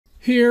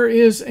Here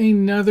is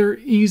another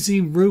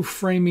easy roof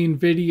framing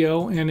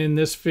video, and in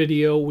this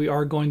video we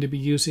are going to be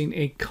using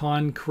a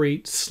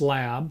concrete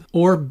slab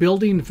or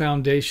building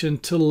foundation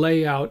to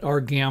lay out our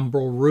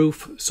gambrel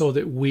roof so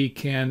that we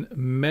can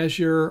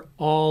measure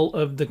all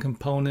of the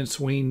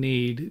components we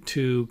need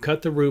to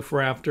cut the roof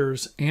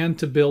rafters and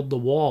to build the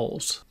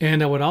walls.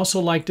 And I would also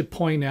like to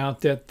point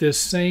out that this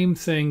same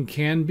thing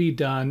can be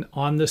done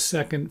on the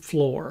second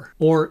floor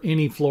or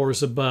any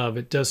floors above.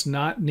 It does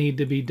not need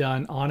to be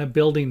done on a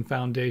building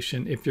foundation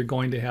if you're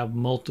going to have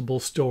multiple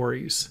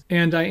stories.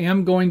 And I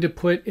am going to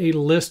put a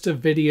list of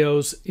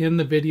videos in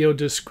the video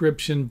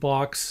description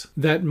box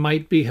that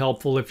might be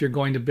helpful if you're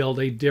going to build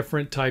a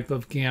different type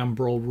of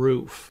gambrel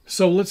roof.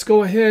 So let's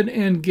go ahead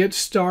and get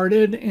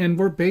started, and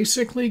we're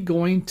basically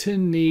going to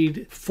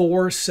need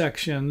 4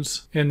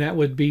 sections, and that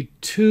would be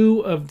 2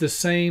 of the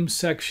same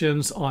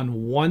sections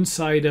on one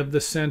side of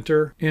the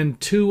center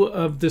and 2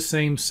 of the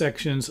same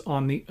sections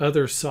on the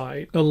other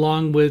side,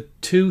 along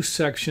with 2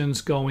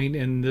 sections going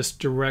in this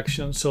direction.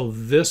 So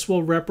this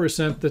will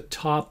represent the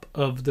top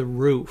of the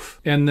roof.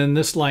 And then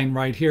this line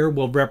right here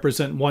will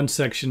represent one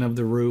section of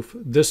the roof.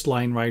 This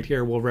line right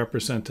here will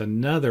represent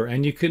another.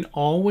 And you can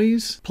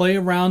always play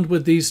around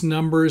with these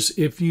numbers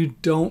if you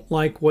don't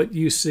like what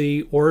you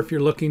see or if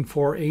you're looking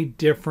for a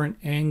different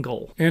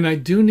angle. And I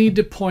do need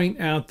to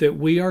point out that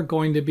we are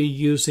going to be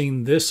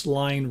using this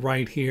line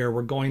right here.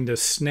 We're going to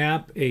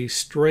snap a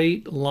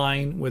straight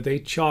line with a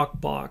chalk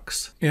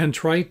box and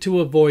try to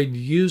avoid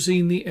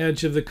using the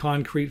edge of the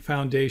concrete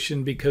foundation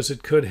because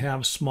it could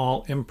have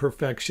small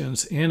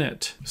imperfections in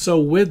it. So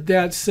with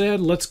that said,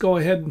 let's go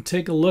ahead and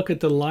take a look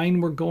at the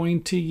line we're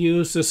going to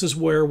use. This is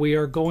where we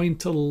are going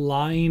to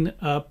line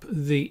up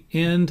the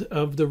end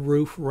of the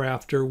roof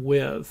rafter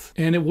with.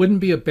 And it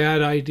wouldn't be a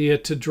bad idea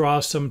to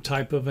draw some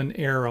type of an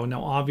arrow.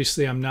 Now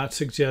obviously I'm not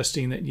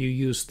suggesting that you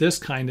use this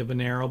kind of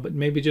an arrow, but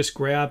maybe just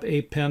grab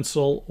a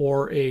pencil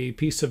or a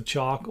piece of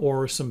chalk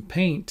or some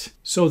paint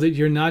so that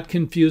you're not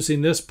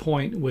confusing this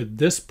point with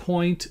this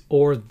point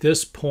or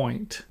this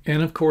point.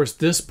 And of course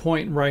this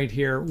point right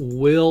here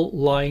will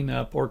line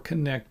up or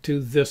connect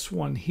to this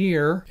one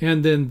here,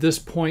 and then this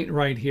point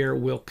right here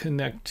will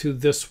connect to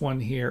this one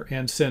here.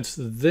 And since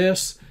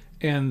this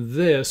and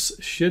this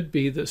should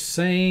be the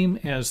same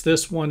as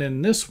this one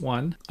and this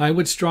one, I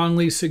would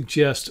strongly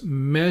suggest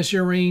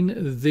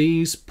measuring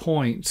these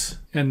points,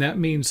 and that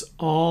means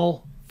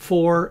all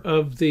 4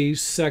 of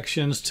these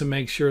sections, to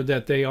make sure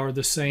that they are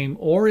the same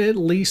or at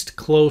least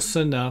close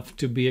enough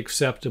to be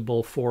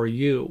acceptable for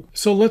you.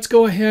 So let's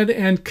go ahead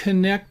and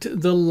connect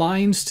the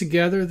lines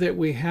together that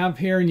we have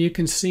here, and you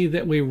can see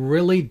that we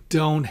really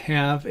don't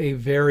have a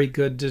very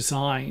good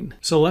design.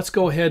 So let's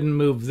go ahead and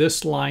move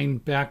this line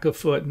back a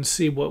foot and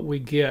see what we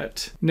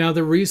get. Now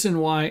the reason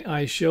why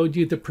I showed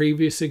you the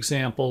previous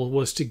example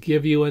was to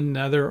give you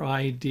another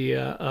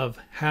idea of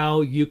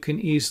how you can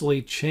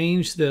easily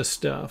change this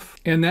stuff,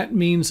 and that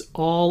means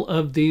all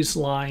of these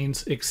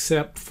lines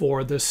except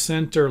for the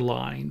center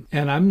line.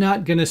 And I'm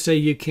not going to say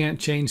you can't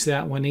change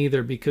that one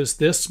either, because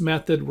this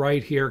method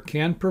right here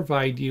can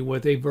provide you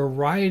with a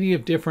variety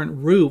of different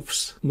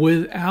roofs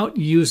without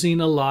using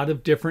a lot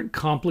of different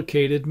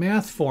complicated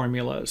math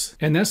formulas.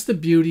 And that's the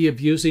beauty of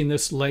using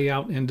this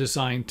layout and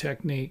design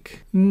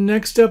technique.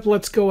 Next up,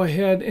 let's go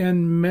ahead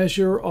and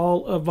measure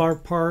all of our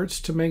parts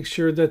to make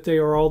sure that they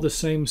are all the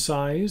same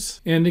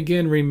size. And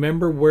again,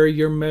 remember where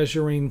you're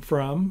measuring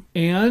from.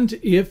 And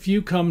if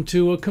you come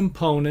to a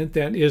component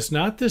that is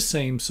not the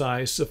same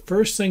size, the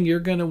first thing you're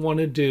going to want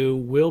to do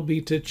will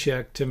be to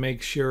check to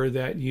make sure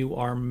that you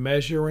are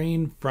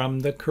measuring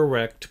from the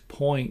correct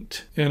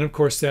point. And of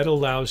course that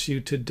allows you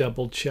to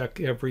double check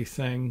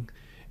everything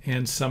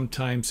and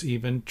sometimes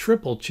even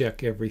triple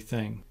check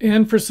everything.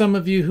 And for some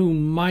of you who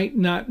might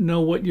not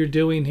know what you're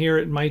doing here,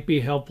 it might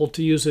be helpful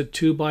to use a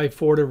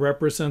 2x4 to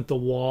represent the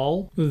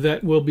wall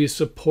that will be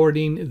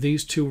supporting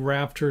these 2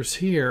 rafters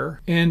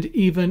here, and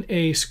even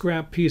a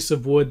scrap piece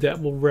of wood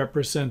that will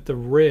represent the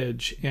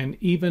ridge, and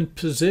even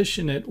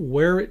position it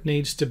where it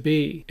needs to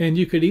be. And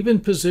you could even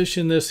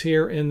position this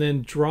here and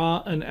then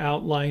draw an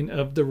outline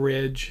of the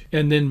ridge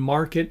and then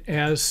mark it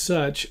as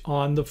such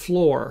on the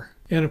floor.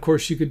 And of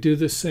course you could do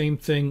the same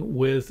thing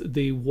with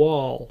the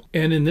wall.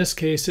 And in this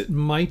case it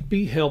might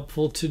be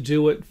helpful to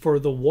do it for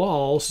the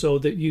wall so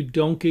that you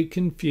don't get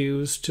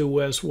confused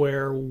as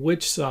where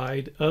which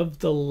side of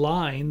the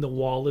line the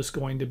wall is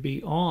going to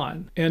be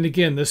on. And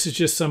again, this is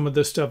just some of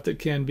the stuff that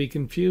can be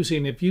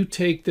confusing. If you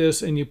take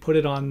this and you put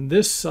it on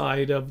this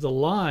side of the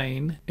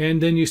line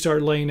and then you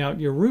start laying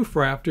out your roof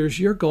rafters,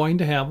 you're going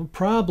to have a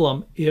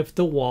problem if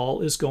the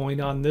wall is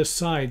going on this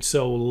side.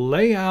 So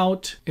lay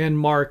out and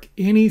mark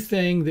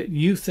anything that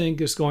you think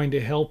is going to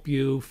help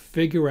you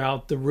figure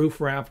out the roof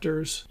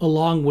rafters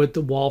along with the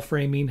wall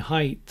framing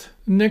height.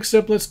 Next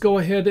up, let's go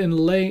ahead and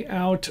lay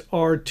out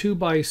our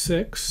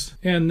 2x6,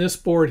 and this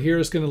board here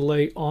is going to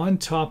lay on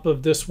top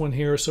of this one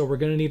here, so we're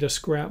going to need a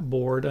scrap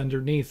board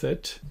underneath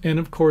it. And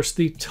of course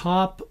the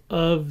top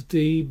of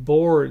the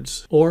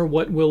boards, or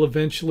what will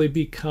eventually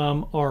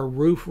become our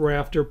roof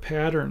rafter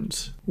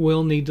patterns,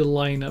 will need to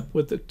line up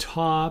with the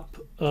top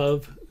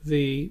of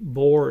the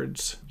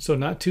boards. So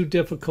not too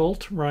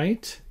difficult,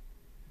 right?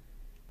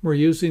 We're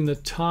using the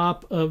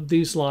top of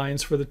these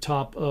lines for the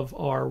top of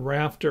our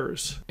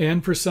rafters.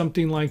 And for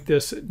something like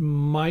this, it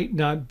might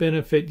not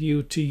benefit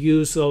you to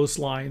use those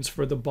lines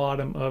for the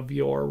bottom of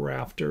your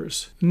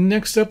rafters.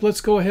 Next up, let's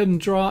go ahead and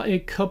draw a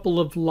couple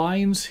of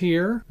lines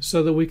here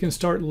so that we can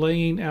start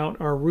laying out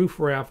our roof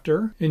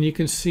rafter. And you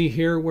can see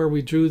here where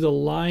we drew the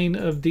line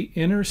of the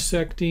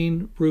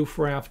intersecting roof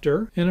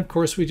rafter. And of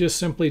course, we just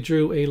simply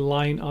drew a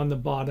line on the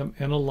bottom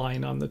and a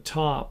line on the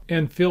top.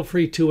 And feel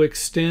free to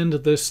extend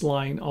this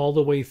line all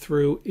the way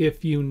through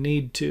if you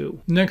need to.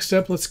 Next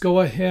up, let's go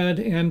ahead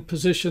and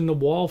position the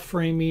wall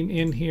framing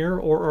in here,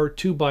 or our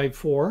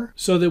 2x4,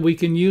 so that we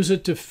can use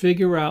it to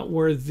figure out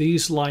where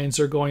these lines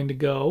are going to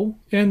go.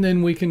 And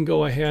then we can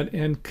go ahead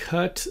and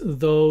cut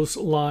those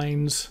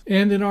lines.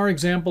 And in our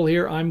example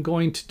here, I'm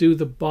going to do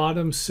the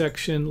bottom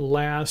section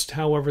last.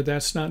 However,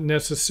 that's not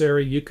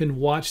necessary. You can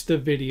watch the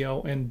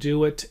video and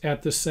do it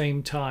at the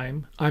same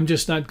time. I'm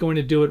just not going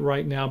to do it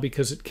right now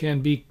because it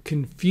can be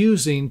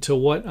confusing to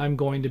what I'm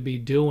going to be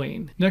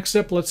doing. Next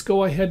up, let's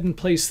go ahead and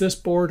place this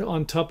board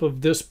on top of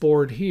this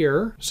board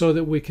here so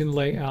that we can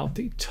lay out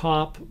the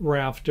top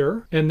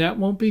rafter. And that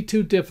won't be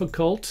too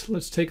difficult.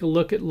 Let's take a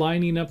look at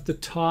lining up the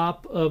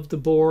top of the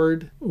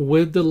board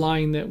with the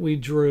line that we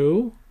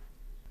drew.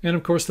 And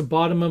of course, the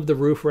bottom of the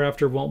roof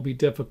rafter won't be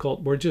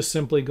difficult. We're just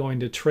simply going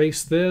to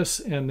trace this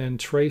and then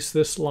trace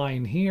this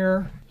line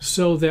here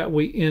so that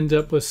we end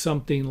up with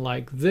something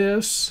like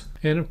this.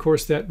 And of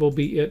course, that will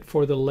be it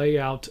for the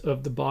layout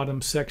of the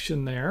bottom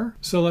section there.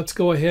 So let's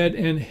go ahead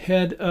and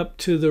head up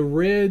to the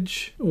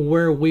ridge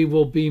where we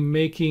will be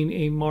making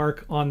a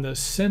mark on the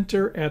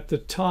center at the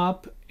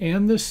top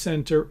and the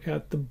center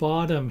at the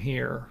bottom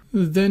here.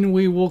 Then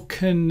we will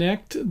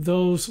connect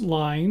those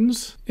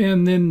lines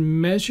and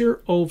then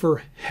measure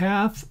over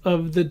half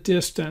of the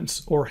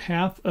distance or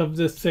half of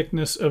the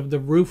thickness of the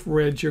roof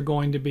ridge you're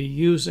going to be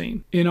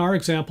using. In our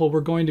example,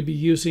 we're going to be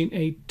using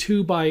a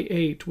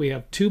 2x8. We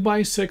have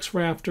 2x6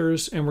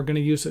 rafters and we're going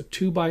to use a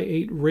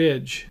 2x8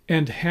 ridge.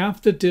 And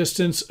half the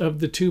distance of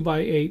the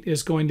 2x8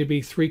 is going to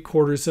be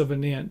 3/4 of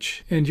an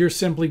inch. And you're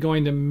simply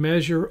going to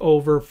measure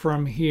over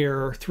from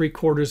here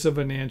 3/4 of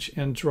an inch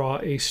and draw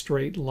a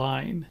straight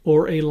line,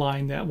 or a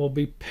line that will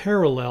be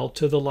parallel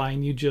to the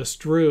line you just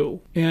drew.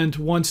 And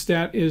once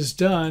that is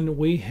done,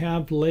 we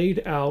have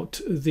laid out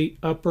the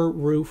upper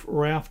roof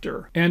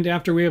rafter. And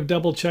after we have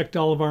double checked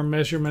all of our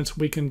measurements,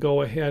 we can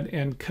go ahead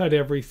and cut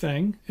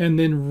everything and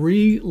then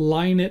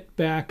reline it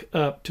back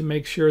up to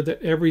make sure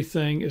that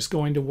everything is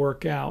going to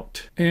work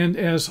out. And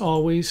as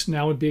always,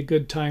 now would be a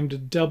good time to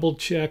double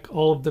check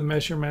all of the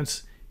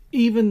measurements,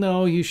 even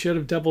though you should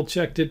have double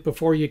checked it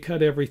before you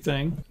cut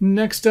everything.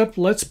 Next up,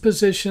 let's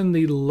position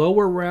the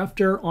lower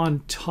rafter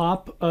on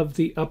top of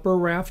the upper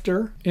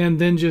rafter, and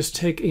then just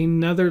take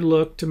another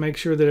look to make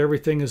sure that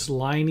everything is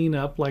lining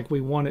up like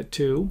we want it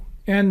to.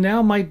 And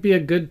now might be a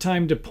good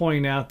time to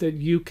point out that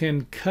you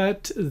can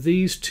cut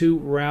these two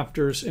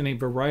rafters in a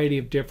variety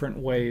of different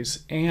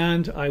ways,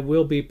 and I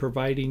will be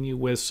providing you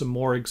with some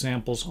more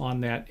examples on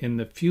that in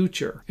the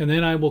future. And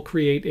then I will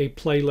create a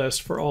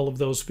playlist for all of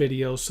those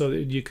videos so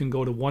that you can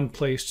go to one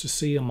place to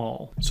see them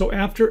all. So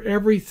after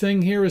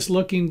everything here is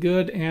looking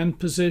good and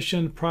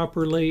positioned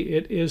properly,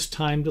 it is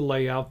time to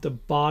lay out the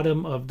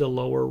bottom of the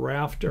lower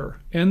rafter.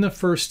 And the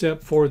first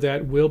step for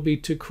that will be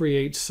to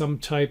create some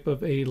type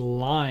of a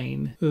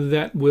line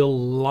that will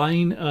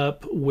line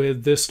up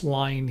with this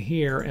line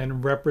here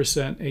and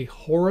represent a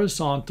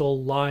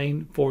horizontal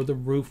line for the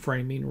roof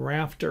framing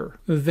rafter.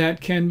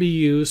 That can be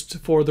used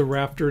for the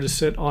rafter to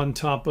sit on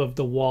top of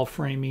the wall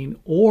framing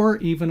or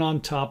even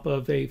on top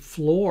of a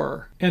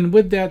floor. And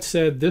with that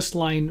said, this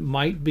line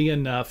might be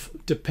enough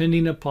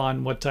depending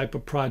upon what type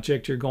of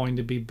project you're going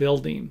to be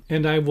building.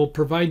 And I will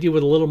provide you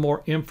with a little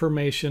more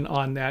information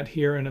on that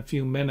here in a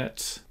few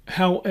minutes.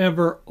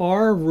 However,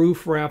 our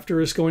roof rafter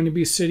is going to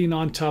be sitting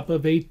on top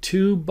of a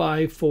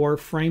 2x4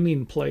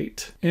 framing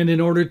plate. And in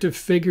order to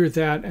figure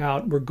that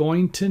out, we're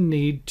going to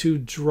need to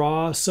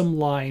draw some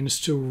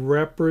lines to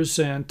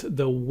represent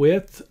the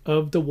width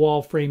of the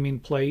wall framing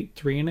plate,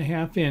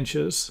 3.5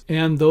 inches.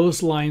 And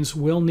those lines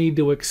will need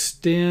to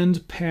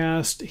extend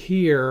past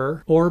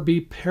here or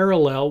be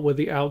parallel with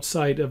the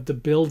outside of the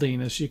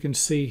building, as you can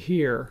see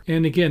here.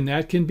 And again,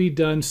 that can be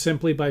done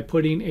simply by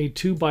putting a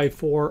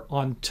 2x4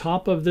 on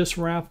top of this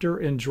rafter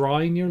and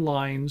drawing your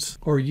lines,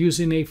 or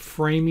using a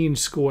framing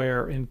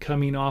square and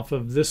coming off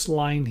of this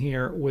line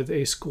here with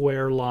a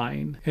square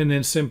line, and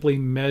then simply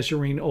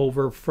measuring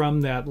over from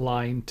that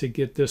line to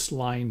get this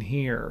line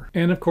here.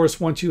 And of course,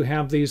 once you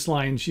have these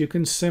lines, you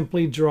can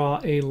simply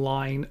draw a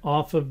line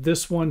off of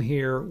this one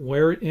here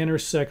where it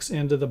intersects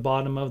into the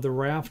bottom of the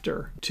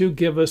rafter to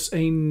give us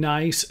a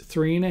nice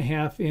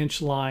 3.5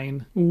 inch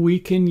line we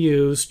can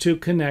use to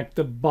connect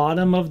the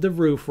bottom of the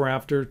roof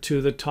rafter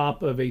to the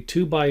top of a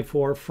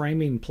 2x4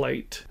 framing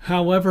plate.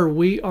 However,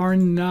 we are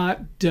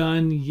not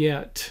done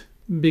yet.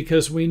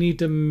 because we need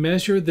to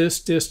measure this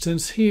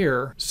distance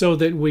here so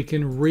that we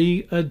can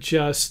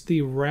readjust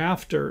the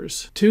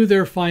rafters to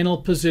their final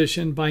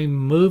position by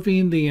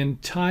moving the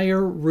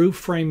entire roof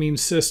framing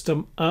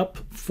system up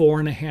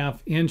 4.5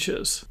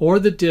 inches, or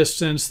the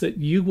distance that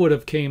you would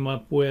have came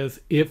up with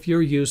if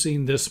you're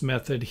using this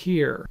method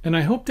here. And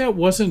I hope that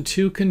wasn't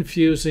too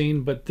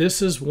confusing, but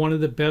this is one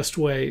of the best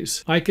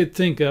ways I could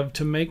think of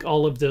to make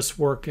all of this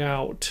work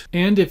out.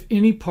 And if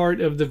any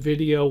part of the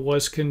video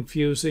was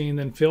confusing,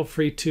 then feel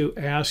free to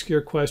ask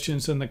your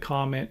questions in the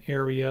comment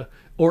area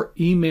or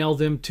email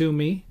them to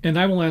me, and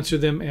I will answer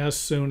them as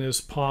soon as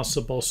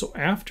possible. So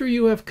after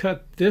you have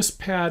cut this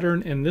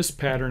pattern and this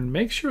pattern,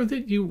 make sure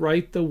that you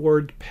write the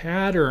word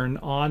pattern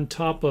on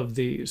top of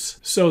these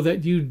so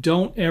that you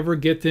don't ever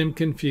get them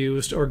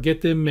confused or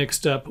get them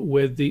mixed up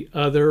with the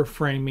other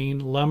framing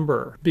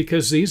lumber,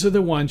 because these are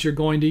the ones you're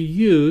going to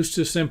use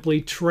to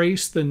simply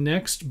trace the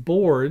next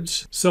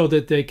boards so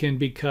that they can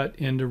be cut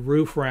into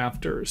roof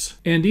rafters.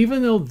 And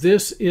even though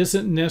this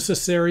isn't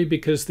necessary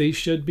because these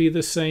should be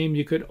the same,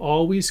 you could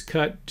always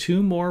cut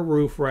 2 more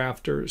roof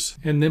rafters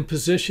and then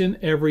position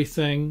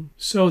everything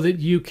so that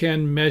you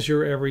can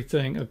measure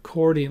everything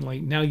accordingly.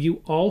 Now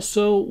you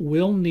also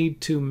will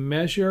need to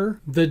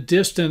measure the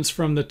distance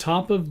from the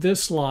top of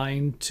this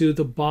line to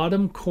the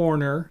bottom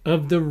corner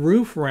of the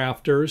roof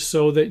rafters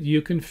so that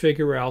you can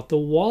figure out the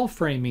wall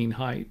framing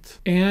height.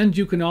 And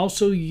you can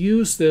also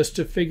use this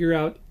to figure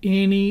out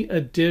any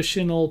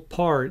additional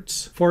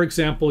parts. For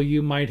example,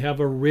 you might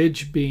have a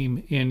ridge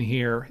beam in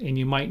here and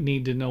you might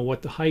need to know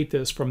what the height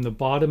is from the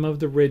bottom of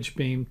the ridge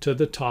beam to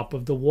the top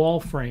of the wall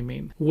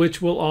framing,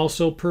 which will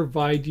also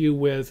provide you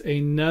with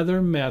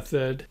another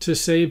method to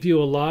save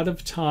you a lot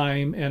of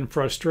time and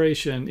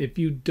frustration if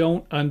you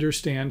don't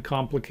understand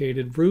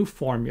complicated roof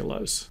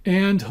formulas.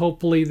 And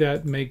hopefully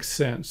that makes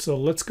sense. So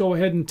let's go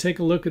ahead and take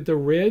a look at the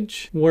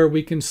ridge, where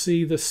we can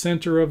see the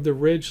center of the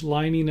ridge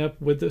lining up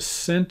with the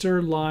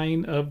center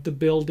line of the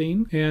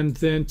building, and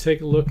then take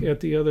a look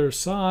at the other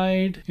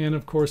side, and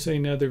of course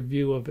another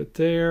view of it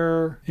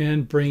there,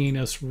 and bringing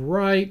us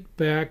right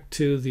back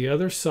to the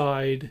other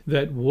side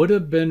that would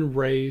have been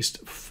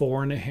raised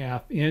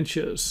 4.5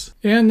 inches.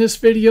 And this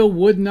video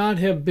would not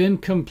have been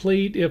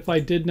complete if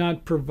I did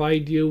not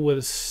provide you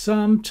with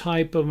some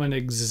type of an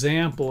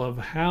example of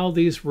how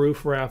these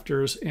roof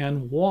rafters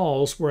and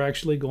walls were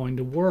actually going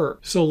to work.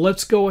 So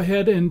let's go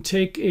ahead and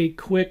take a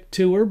quick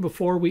tour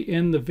before we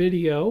end the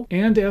video.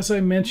 And as I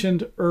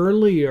mentioned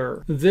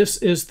earlier, this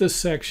is the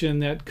section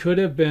that could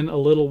have been a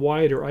little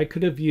wider. I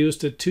could have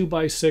used a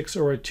 2x6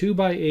 or a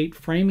 2x8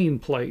 framing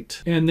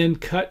plate and then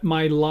cut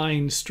my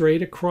line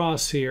straight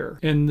across here,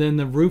 and then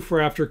the roof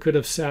rafter could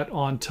have sat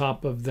on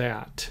top of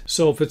that.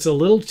 So if it's a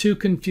little too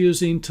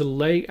confusing to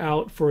lay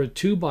out for a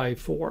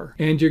 2x4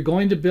 and you're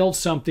going to build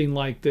something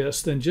like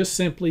this, then just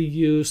simply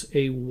use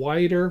a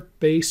wider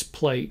base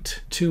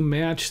plate to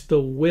match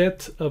the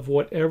width of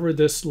whatever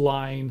this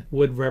line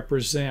would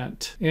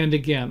represent. And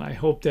again, I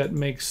hope that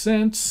makes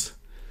sense.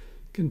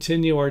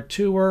 Continue our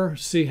tour,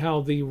 see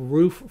how the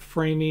roof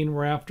framing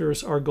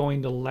rafters are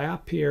going to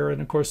lap here, and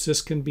of course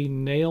this can be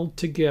nailed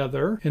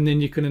together, and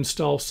then you can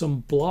install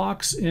some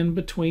blocks in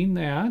between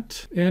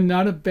that. And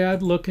not a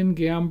bad looking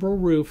gambrel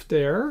roof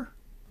there.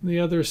 The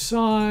other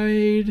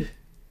side,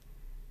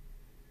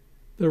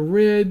 the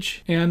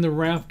ridge, and the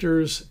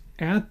rafters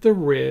at the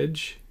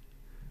ridge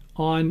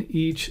on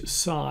each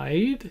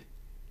side.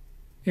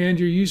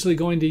 And you're usually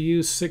going to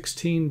use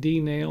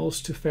 16D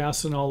nails to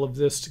fasten all of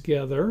this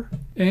together.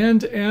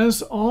 And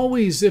as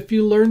always, if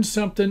you learned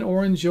something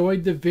or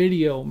enjoyed the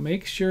video,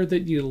 make sure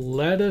that you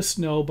let us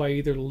know by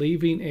either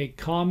leaving a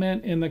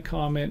comment in the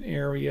comment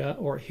area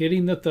or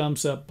hitting the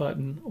thumbs up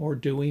button or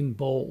doing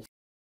both.